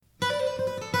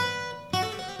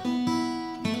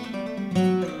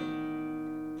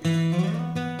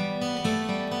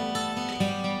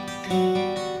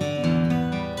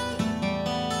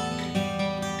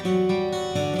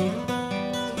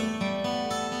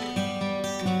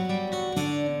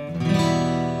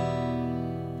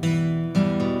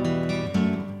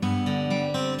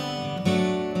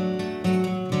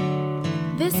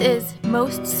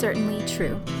most certainly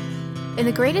true. In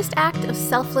the greatest act of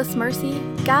selfless mercy,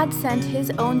 God sent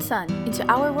His own Son into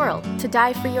our world to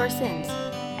die for your sins,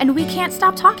 and we can't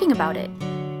stop talking about it.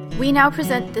 We now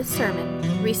present this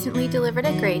sermon, recently delivered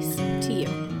at Grace, to you.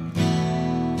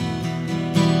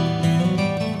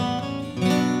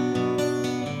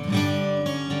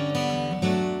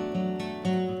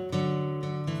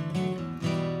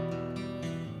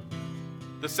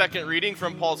 The second reading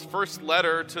from Paul's first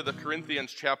letter to the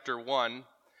Corinthians, chapter 1.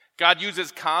 God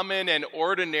uses common and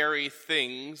ordinary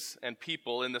things and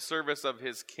people in the service of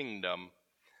His kingdom,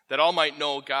 that all might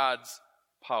know God's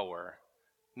power.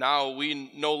 Now we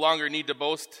no longer need to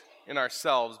boast in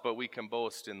ourselves, but we can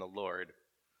boast in the Lord.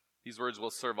 These words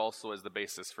will serve also as the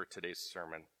basis for today's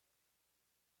sermon.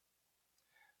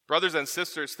 Brothers and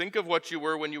sisters, think of what you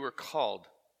were when you were called.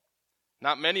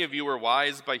 Not many of you were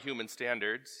wise by human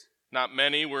standards. Not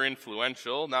many were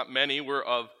influential. Not many were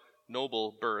of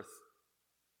noble birth.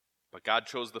 But God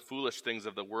chose the foolish things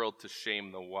of the world to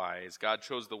shame the wise. God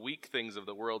chose the weak things of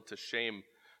the world to shame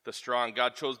the strong.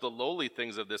 God chose the lowly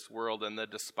things of this world and the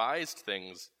despised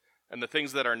things and the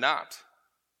things that are not,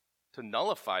 to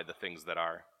nullify the things that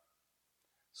are,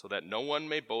 so that no one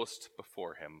may boast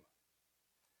before Him.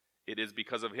 It is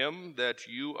because of Him that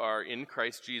you are in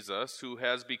Christ Jesus, who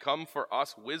has become for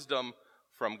us wisdom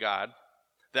from God.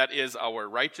 That is our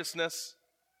righteousness,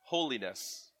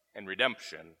 holiness, and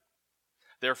redemption.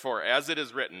 Therefore, as it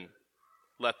is written,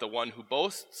 let the one who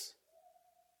boasts,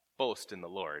 boast in the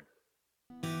Lord.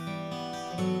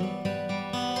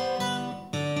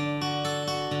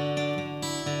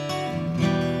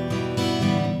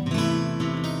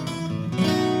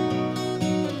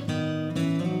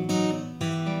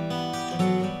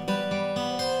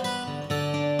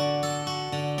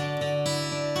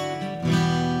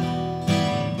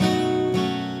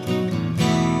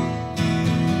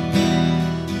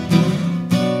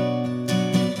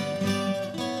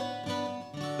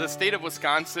 The state of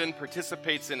Wisconsin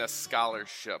participates in a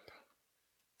scholarship.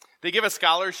 They give a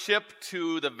scholarship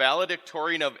to the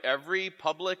valedictorian of every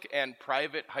public and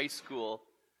private high school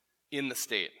in the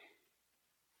state.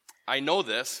 I know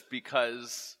this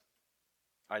because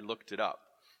I looked it up,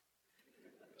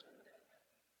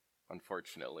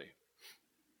 unfortunately.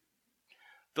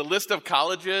 The list of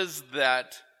colleges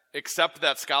that accept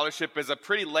that scholarship is a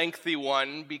pretty lengthy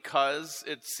one because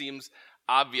it seems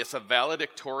obvious. A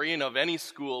valedictorian of any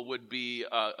school would be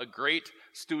a great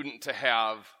student to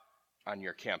have on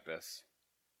your campus.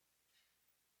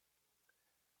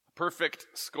 A perfect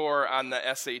score on the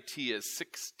SAT is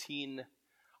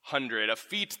 1,600, a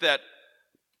feat that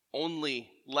only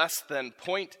less than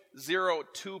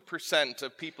 0.02%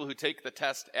 of people who take the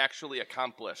test actually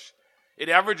accomplish. It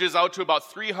averages out to about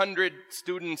 300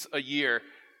 students a year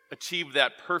achieve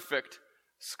that perfect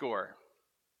score.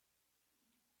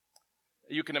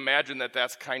 You can imagine that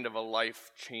that's kind of a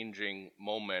life-changing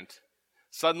moment.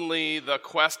 Suddenly, the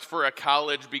quest for a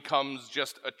college becomes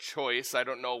just a choice. I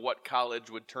don't know what college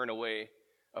would turn away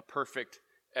a perfect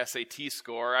SAT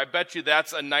score. I bet you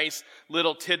that's a nice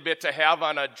little tidbit to have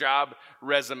on a job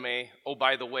resume. Oh,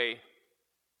 by the way,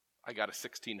 I got a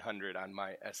 1,600 on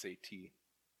my SAT.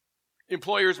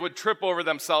 Employers would trip over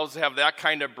themselves to have that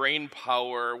kind of brain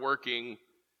power working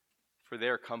for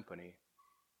their company.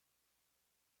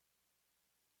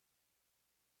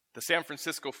 The San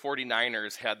Francisco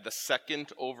 49ers had the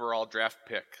second overall draft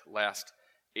pick last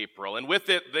April, and with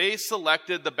it, they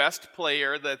selected the best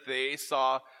player that they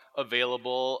saw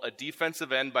available, a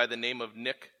defensive end by the name of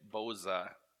Nick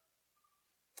Bosa.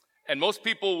 And most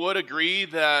people would agree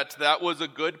that that was a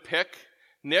good pick.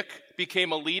 Nick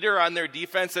became a leader on their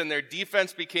defense, and their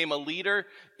defense became a leader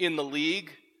in the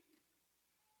league.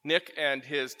 Nick and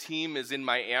his team is in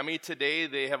Miami today.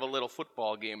 They have a little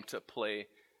football game to play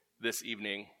this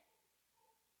evening.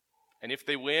 And if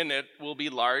they win, it will be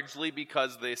largely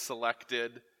because they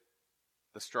selected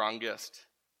the strongest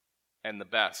and the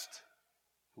best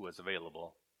who was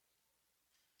available.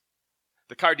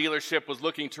 The car dealership was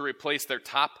looking to replace their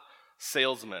top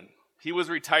salesman. He was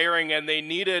retiring, and they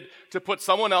needed to put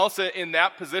someone else in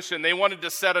that position. They wanted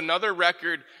to set another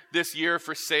record this year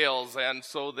for sales, and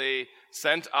so they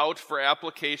sent out for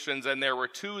applications, and there were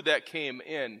two that came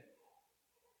in.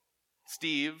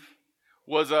 Steve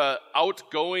was an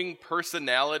outgoing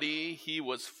personality. He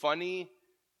was funny.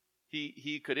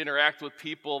 He could interact with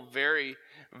people very,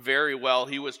 very well.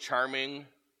 He was charming.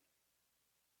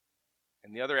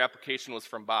 And the other application was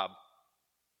from Bob.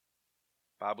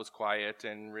 Bob was quiet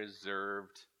and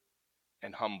reserved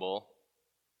and humble.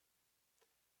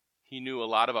 He knew a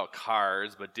lot about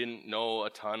cars, but didn't know a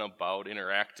ton about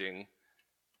interacting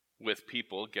with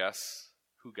people. Guess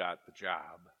who got the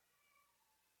job?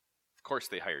 Of course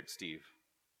they hired Steve.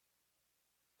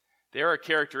 There are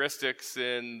characteristics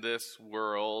in this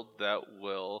world that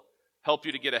will help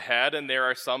you to get ahead, and there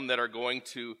are some that are going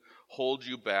to hold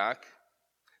you back.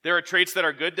 There are traits that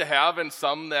are good to have and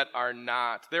some that are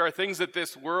not. There are things that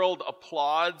this world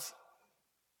applauds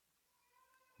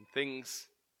and things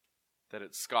that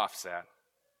it scoffs at.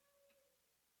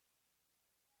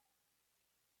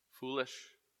 Foolish,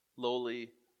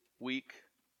 lowly, weak.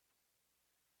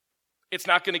 It's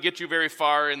not going to get you very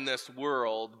far in this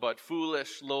world, but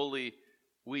foolish, lowly,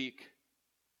 weak,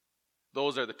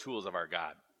 those are the tools of our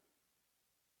God.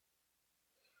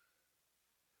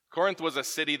 Corinth was a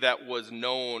city that was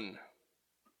known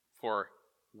for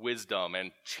wisdom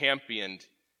and championed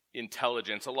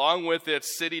intelligence. Along with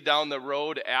its city down the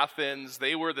road, Athens,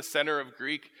 they were the center of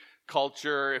Greek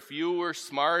culture. If you were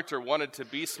smart or wanted to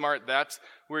be smart, that's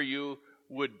where you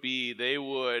would be. They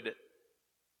would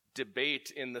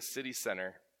debate in the city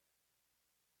center.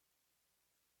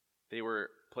 They were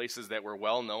places that were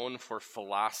well known for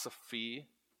philosophy.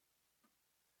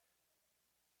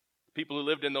 People who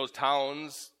lived in those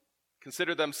towns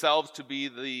considered themselves to be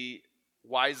the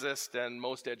wisest and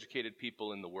most educated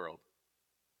people in the world.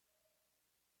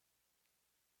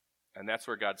 And that's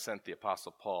where God sent the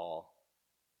Apostle Paul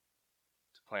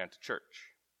to plant a church.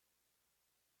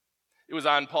 It was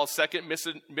on Paul's second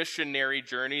missionary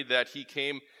journey that he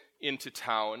came into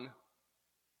town.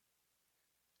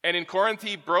 And in Corinth,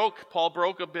 Paul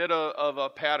broke a bit of a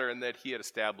pattern that he had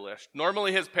established.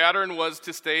 Normally his pattern was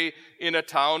to stay in a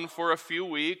town for a few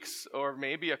weeks or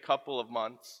maybe a couple of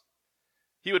months.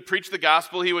 He would preach the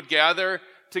gospel, he would gather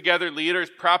together leaders,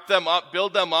 prop them up,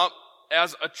 build them up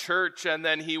as a church, and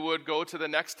then he would go to the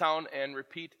next town and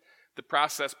repeat the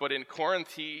process. But in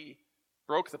Corinth, he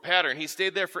broke the pattern. He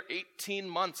stayed there for 18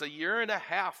 months, a year and a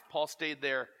half. Paul stayed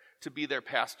there to be their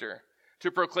pastor, to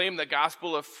proclaim the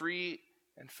gospel of free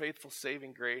and faithful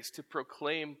saving grace, to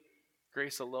proclaim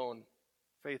grace alone,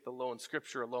 faith alone,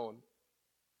 Scripture alone.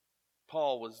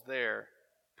 Paul was there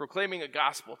proclaiming a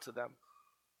gospel to them.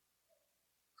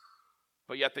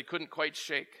 But yet they couldn't quite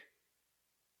shake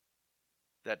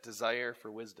that desire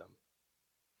for wisdom.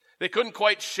 They couldn't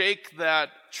quite shake that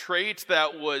trait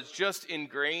that was just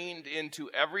ingrained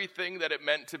into everything that it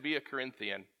meant to be a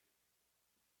Corinthian.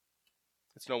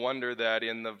 It's no wonder that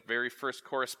in the very first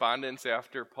correspondence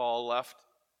after Paul left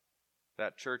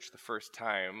that church the first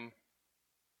time,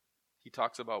 he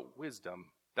talks about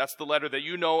wisdom. That's the letter that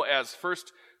you know as 1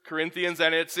 Corinthians,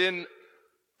 and it's in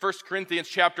 1 Corinthians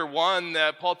chapter 1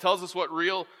 that Paul tells us what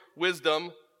real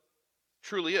wisdom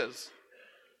truly is.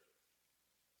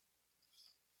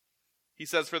 He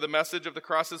says, "For the message of the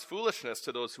cross is foolishness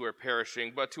to those who are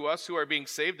perishing, but to us who are being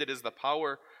saved it is the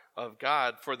power of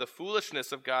God. For the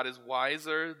foolishness of God is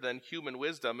wiser than human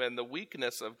wisdom, and the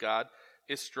weakness of God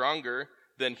is stronger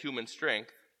than human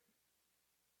strength."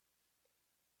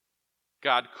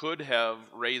 God could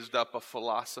have raised up a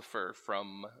philosopher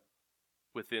from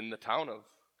within the town of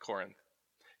Corinth.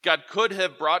 God could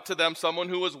have brought to them someone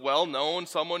who was well known,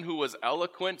 someone who was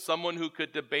eloquent, someone who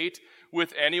could debate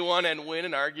with anyone and win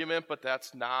an argument, but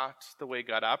that's not the way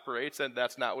God operates, and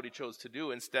that's not what he chose to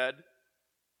do. Instead,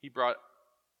 he brought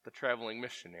the traveling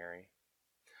missionary.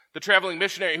 The traveling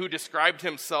missionary who described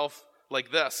himself like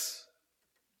this.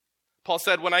 Paul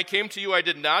said, "When I came to you, I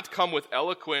did not come with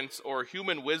eloquence or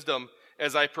human wisdom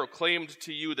as I proclaimed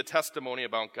to you the testimony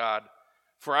about God.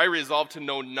 For I resolved to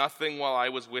know nothing while I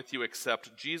was with you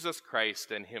except Jesus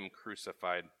Christ and him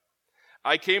crucified.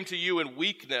 I came to you in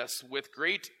weakness, with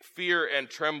great fear and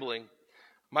trembling.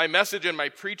 My message and my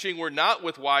preaching were not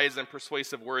with wise and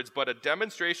persuasive words, but a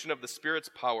demonstration of the Spirit's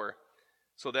power,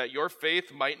 so that your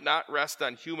faith might not rest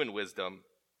on human wisdom,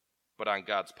 but on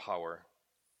God's power."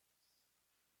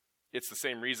 It's the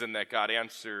same reason that God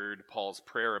answered Paul's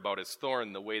prayer about his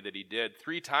thorn the way that he did.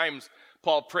 3 times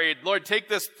Paul prayed, "Lord, take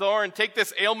this thorn, take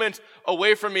this ailment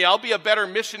away from me. I'll be a better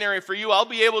missionary for you. I'll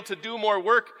be able to do more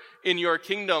work in your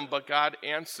kingdom." But God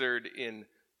answered in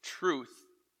truth,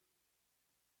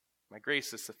 "My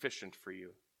grace is sufficient for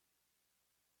you,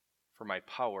 for my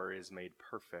power is made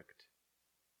perfect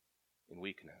in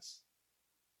weakness."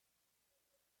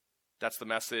 That's the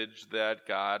message that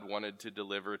God wanted to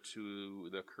deliver to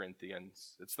the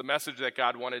Corinthians. It's the message that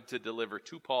God wanted to deliver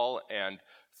to Paul and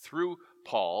through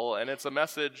Paul, and it's a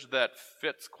message that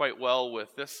fits quite well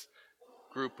with this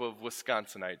group of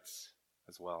Wisconsinites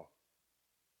as well.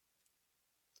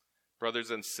 "Brothers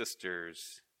and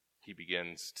sisters," he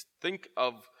begins, "think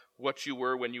of what you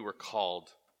were when you were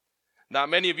called. Not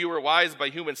many of you were wise by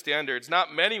human standards.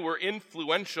 Not many were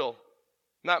influential.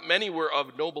 Not many were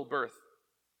of noble birth.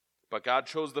 But God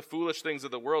chose the foolish things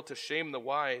of the world to shame the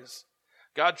wise.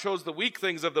 God chose the weak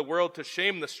things of the world to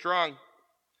shame the strong.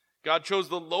 God chose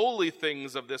the lowly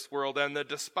things of this world and the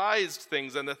despised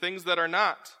things and the things that are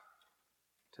not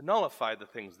to nullify the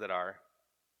things that are,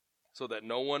 so that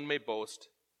no one may boast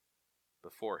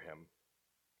before him.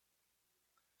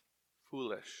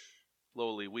 Foolish,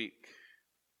 lowly, weak.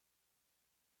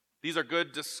 These are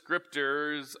good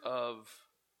descriptors of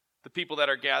the people that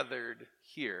are gathered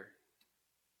here.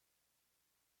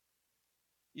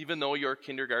 Even though your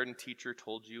kindergarten teacher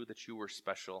told you that you were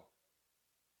special,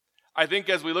 I think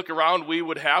as we look around, we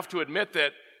would have to admit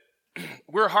that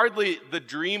we're hardly the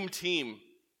dream team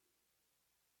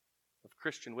of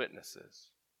Christian witnesses.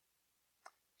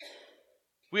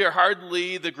 We are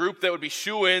hardly the group that would be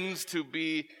shoo-ins to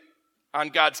be on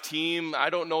God's team. I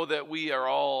don't know that we are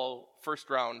all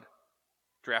first-round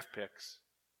draft picks.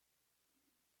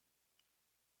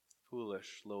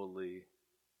 Foolish, lowly,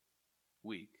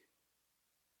 weak.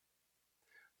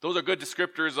 Those are good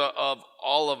descriptors of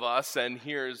all of us, and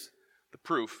here's the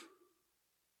proof.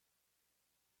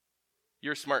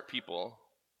 You're smart people.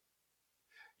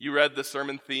 You read the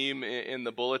sermon theme in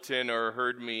the bulletin or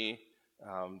heard me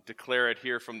declare it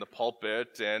here from the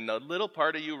pulpit, and a little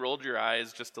part of you rolled your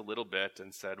eyes just a little bit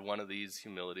and said, one of these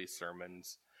humility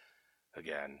sermons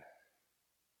again.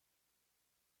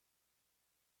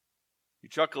 You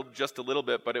chuckled just a little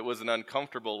bit, but it was an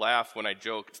uncomfortable laugh when I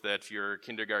joked that your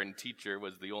kindergarten teacher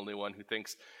was the only one who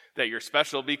thinks that you're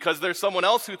special, because there's someone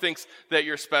else who thinks that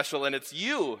you're special, and it's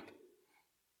you.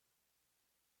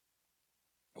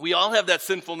 We all have that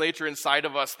sinful nature inside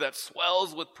of us that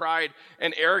swells with pride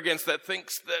and arrogance, that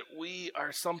thinks that we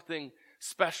are something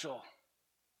special.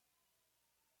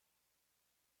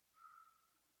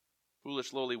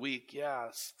 Foolish, lowly, weak,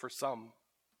 yes, for some,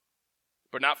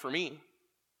 but not for me.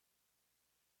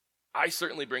 I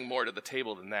certainly bring more to the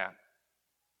table than that.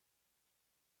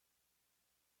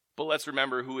 But let's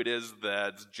remember who it is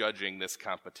that's judging this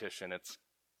competition. It's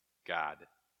God.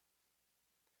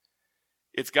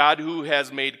 It's God who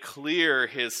has made clear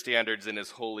his standards in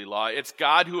his holy law. It's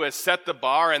God who has set the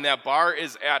bar, and that bar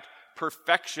is at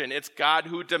perfection. It's God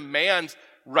who demands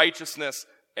righteousness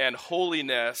and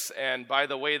holiness. And by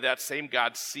the way, that same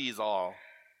God sees all.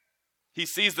 He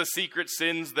sees the secret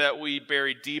sins that we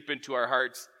bury deep into our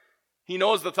hearts. He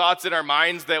knows the thoughts in our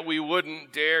minds that we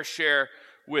wouldn't dare share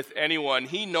with anyone.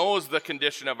 He knows the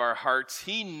condition of our hearts.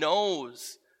 He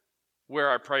knows where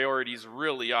our priorities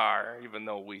really are, even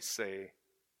though we say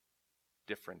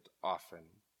different often.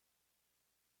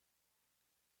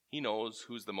 He knows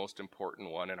who's the most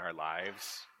important one in our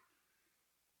lives.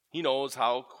 He knows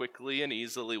how quickly and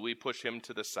easily we push him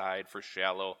to the side for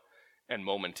shallow and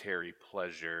momentary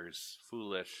pleasures.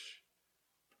 Foolish,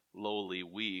 lowly,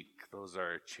 weak, those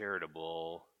are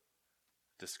charitable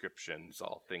descriptions,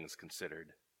 all things considered.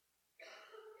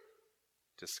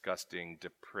 Disgusting,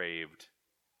 depraved,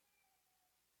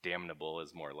 damnable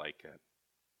is more like it.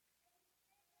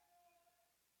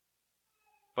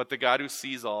 But the God who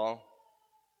sees all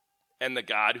and the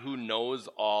God who knows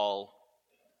all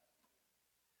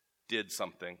did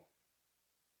something.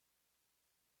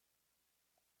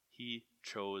 He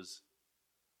chose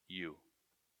you.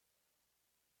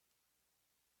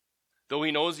 Though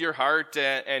he knows your heart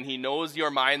and he knows your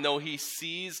mind, though he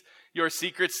sees your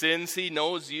secret sins, he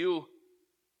knows you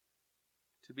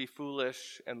to be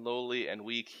foolish and lowly and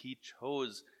weak. He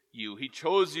chose you. He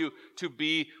chose you to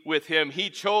be with him. He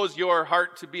chose your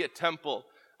heart to be a temple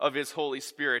of his Holy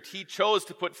Spirit. He chose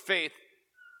to put faith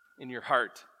in your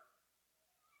heart.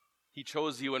 He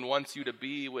chose you and wants you to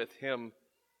be with him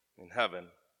in heaven.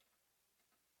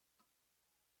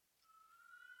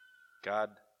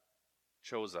 God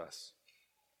chose us.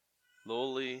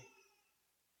 Lowly,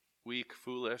 weak,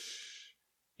 foolish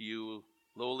you,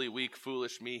 lowly, weak,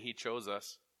 foolish me, he chose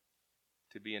us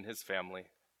to be in his family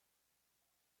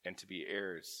and to be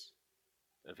heirs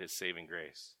of his saving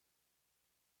grace.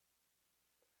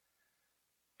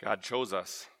 God chose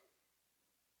us.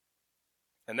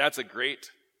 And that's a great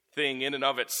thing in and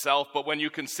of itself, but when you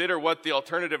consider what the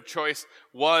alternative choice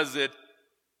was, it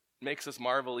makes us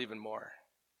marvel even more.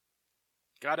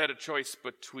 God had a choice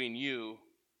between you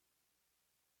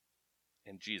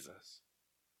and Jesus.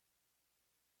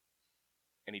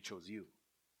 And he chose you.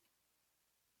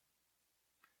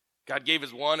 God gave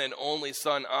his one and only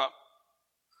Son up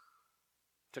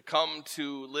to come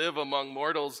to live among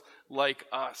mortals like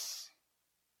us,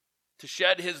 to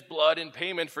shed his blood in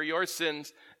payment for your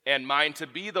sins and mine, to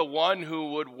be the one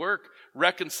who would work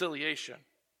reconciliation,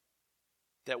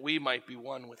 that we might be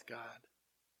one with God.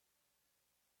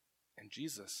 And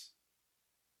Jesus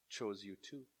chose you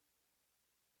too.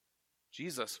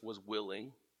 Jesus was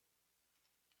willing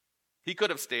He could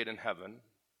have stayed in heaven.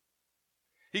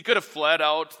 He could have fled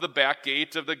out the back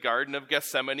gate of the Garden of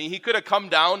Gethsemane. He could have come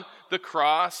down the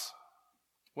cross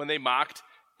when they mocked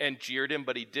and jeered him,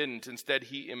 but he didn't. Instead,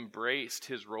 he embraced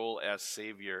his role as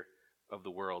Savior of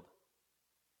the world.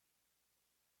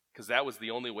 Because that was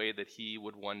the only way that he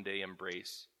would one day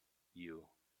embrace you.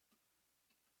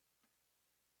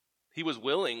 He was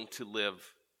willing to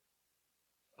live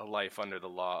a life under the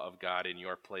law of God in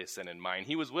your place and in mine.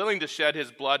 He was willing to shed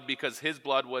his blood because his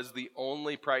blood was the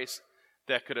only price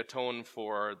that could atone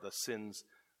for the sins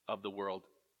of the world.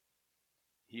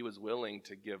 He was willing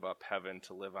to give up heaven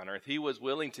to live on earth. He was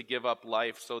willing to give up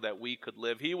life so that we could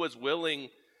live. He was willing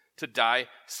to die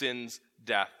sin's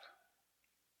death.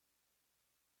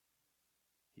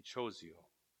 He chose you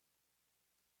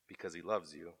because he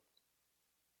loves you.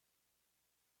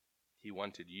 He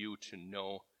wanted you to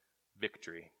know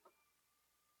victory.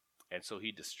 And so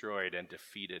he destroyed and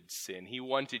defeated sin. He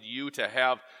wanted you to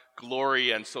have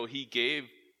glory, and so he gave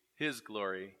his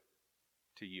glory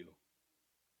to you.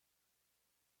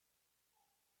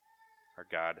 Our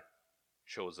God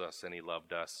chose us and he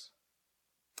loved us.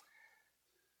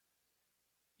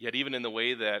 Yet even in the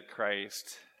way that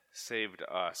Christ saved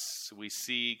us, we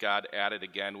see God at it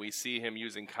again. We see him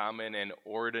using common and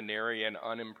ordinary and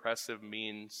unimpressive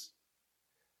means.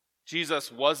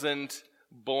 Jesus wasn't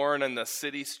born in the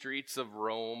city streets of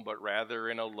Rome, but rather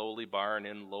in a lowly barn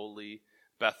in lowly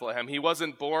Bethlehem. He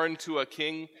wasn't born to a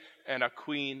king and a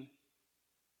queen,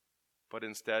 but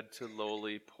instead to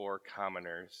lowly, poor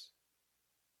commoners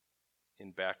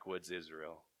in backwoods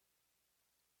Israel.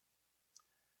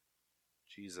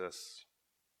 Jesus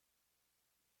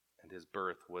and his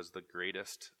birth was the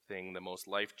greatest thing, the most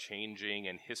life-changing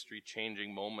and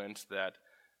history-changing moment that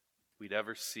we'd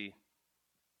ever see.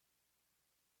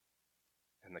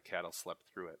 And the cattle slept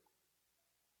through it.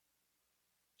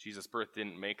 Jesus' birth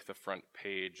didn't make the front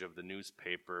page of the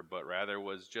newspaper, but rather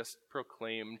was just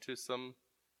proclaimed to some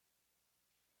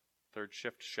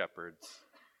third-shift shepherds.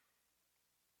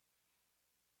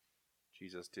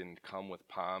 Jesus didn't come with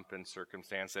pomp and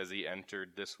circumstance as he entered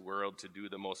this world to do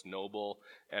the most noble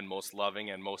and most loving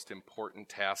and most important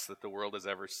task that the world has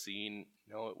ever seen.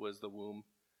 No, it was the womb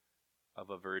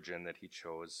of a virgin that he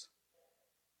chose.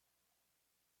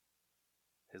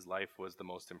 His life was the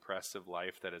most impressive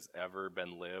life that has ever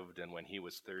been lived, and when he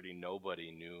was 30,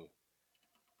 nobody knew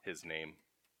his name.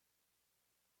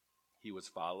 He was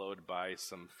followed by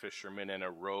some fishermen and a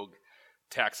rogue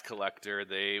tax collector.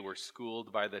 They were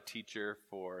schooled by the teacher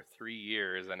for 3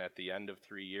 years, and at the end of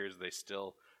 3 years, they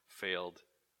still failed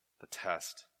the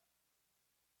test.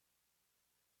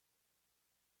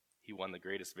 He won the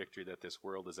greatest victory that this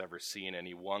world has ever seen, and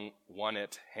he won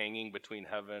it hanging between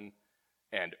heaven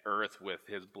and earth with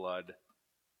his blood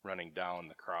running down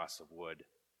the cross of wood.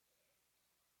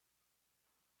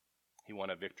 He won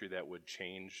a victory that would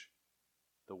change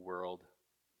the world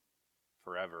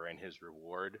forever, and his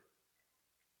reward,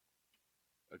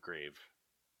 a grave.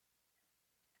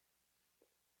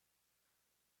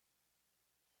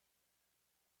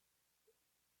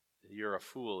 You're a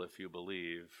fool if you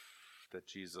believe that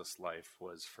Jesus' life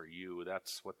was for you.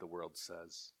 That's what the world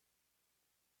says.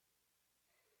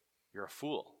 You're a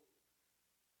fool.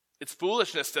 It's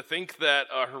foolishness to think that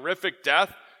a horrific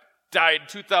death died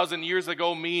 2,000 years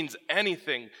ago means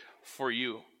anything for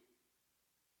you.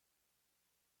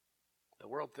 The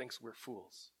world thinks we're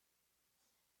fools.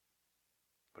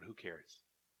 But who cares?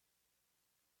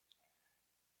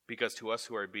 Because to us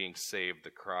who are being saved, the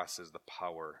cross is the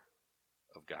power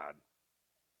of God.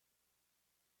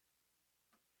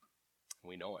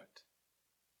 We know it.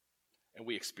 And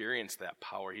we experience that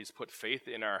power. He's put faith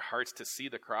in our hearts to see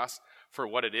the cross for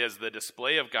what it is, the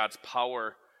display of God's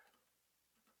power,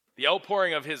 the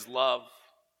outpouring of his love,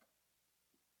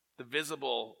 the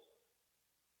visible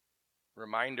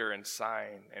reminder and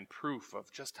sign and proof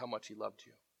of just how much he loved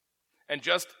you and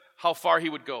just how far he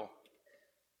would go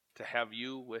to have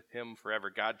you with him forever.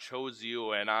 God chose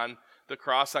you, and on the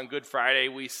cross on Good Friday,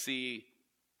 we see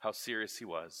how serious he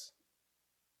was.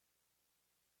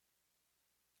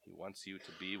 He wants you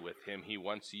to be with him. He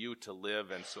wants you to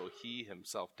live, and so he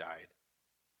himself died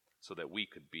so that we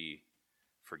could be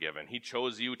forgiven. He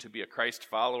chose you to be a Christ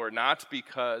follower, not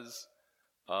because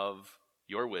of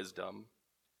your wisdom,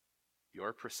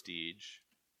 your prestige,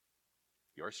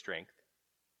 your strength.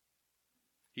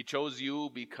 He chose you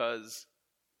because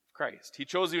of Christ. He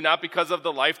chose you not because of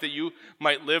the life that you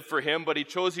might live for him, but he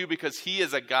chose you because he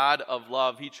is a God of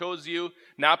love. He chose you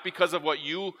not because of what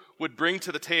you would bring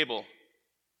to the table,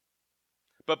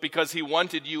 but because he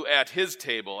wanted you at his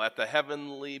table, at the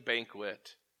heavenly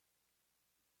banquet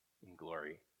in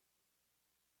glory.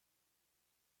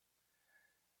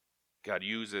 God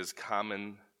uses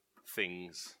common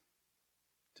things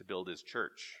to build his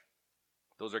church.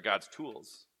 Those are God's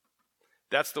tools.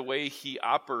 That's the way he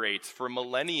operates. For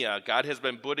millennia, God has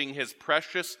been putting his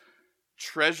precious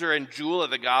treasure and jewel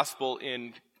of the gospel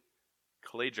in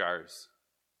clay jars.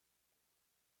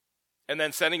 And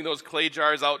then sending those clay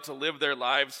jars out to live their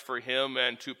lives for him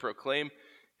and to proclaim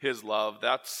his love.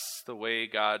 That's the way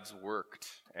God's worked,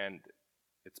 and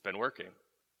it's been working.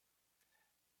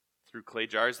 Through clay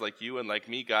jars like you and like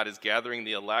me, God is gathering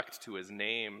the elect to his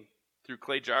name. Through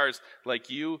clay jars like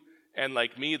you and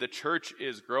like me, the church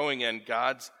is growing and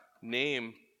God's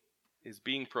name is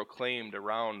being proclaimed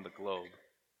around the globe.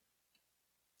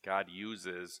 God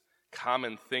uses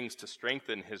common things to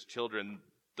strengthen his children.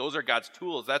 Those are God's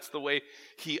tools. That's the way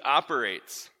he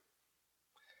operates.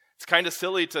 It's kind of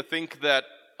silly to think that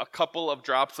a couple of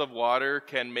drops of water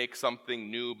can make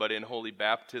something new, but in holy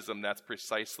baptism, that's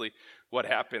precisely what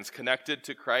happens. Connected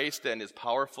to Christ and his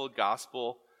powerful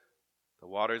gospel, the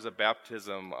waters of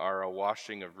baptism are a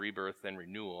washing of rebirth and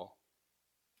renewal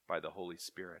by the Holy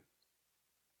Spirit.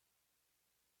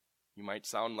 You might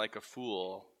sound like a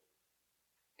fool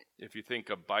if you think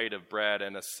a bite of bread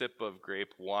and a sip of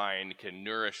grape wine can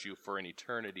nourish you for an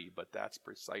eternity, but that's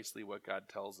precisely what God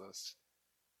tells us.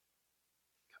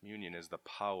 Communion is the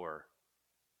power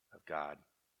of God.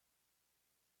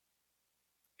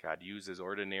 God uses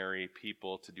ordinary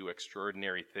people to do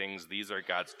extraordinary things. These are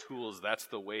God's tools. That's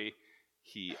the way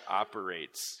he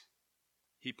operates.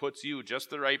 He puts you, just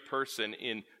the right person,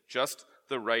 in just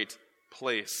the right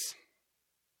place.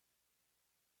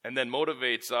 And then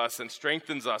motivates us and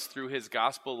strengthens us through his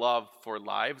gospel love for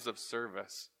lives of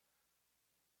service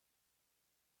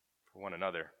for one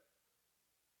another.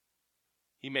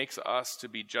 He makes us to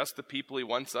be just the people he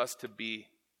wants us to be.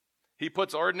 He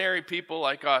puts ordinary people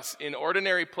like us in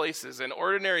ordinary places, in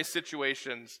ordinary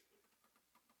situations,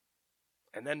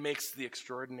 and then makes the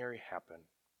extraordinary happen.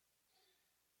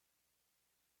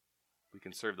 We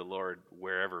can serve the Lord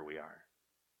wherever we are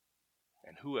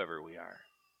and whoever we are.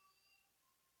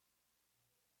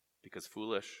 Because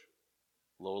foolish,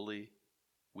 lowly,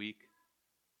 weak,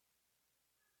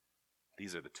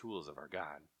 these are the tools of our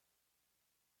God.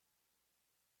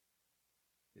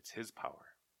 It's his power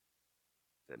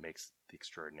that makes the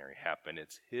extraordinary happen.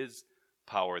 It's his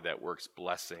power that works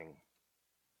blessing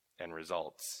and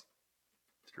results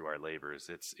through our labors.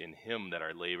 It's in him that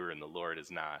our labor in the Lord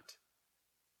is not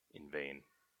in vain.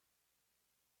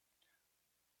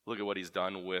 Look at what he's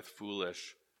done with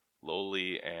foolish,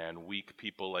 lowly, and weak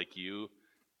people like you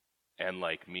and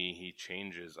like me. He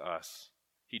changes us.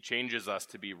 He changes us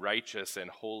to be righteous and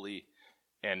holy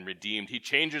and redeemed. He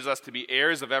changes us to be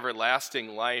heirs of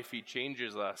everlasting life. He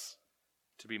changes us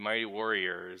to be mighty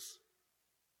warriors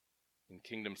in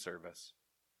kingdom service.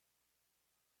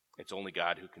 It's only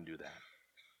God who can do that.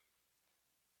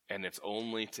 And it's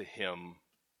only to him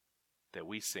that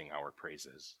we sing our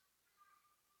praises.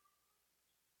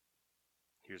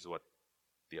 Here's what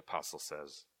the apostle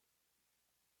says.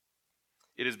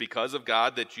 It is because of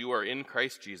God that you are in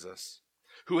Christ Jesus,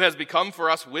 who has become for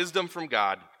us wisdom from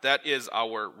God. That is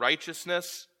our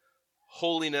righteousness,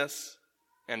 holiness,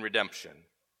 and redemption.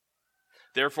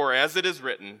 Therefore, as it is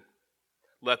written,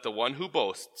 let the one who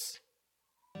boasts,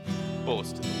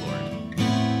 boast in the Lord.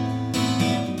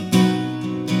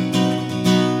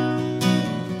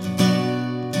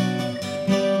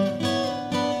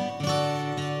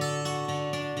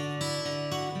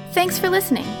 Thanks for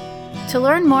listening. To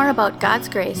learn more about God's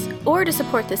grace or to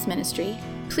support this ministry,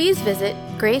 please visit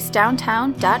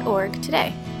gracedowntown.org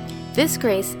today. This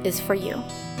grace is for you.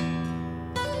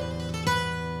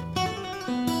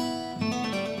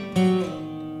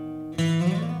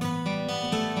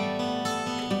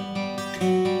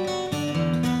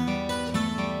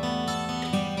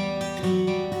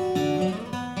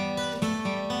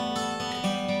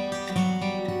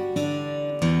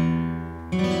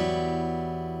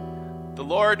 The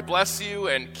Lord bless you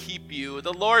and keep you.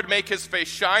 The Lord make his face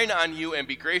shine on you and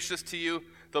be gracious to you.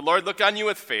 The Lord look on you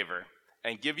with favor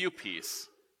and give you peace.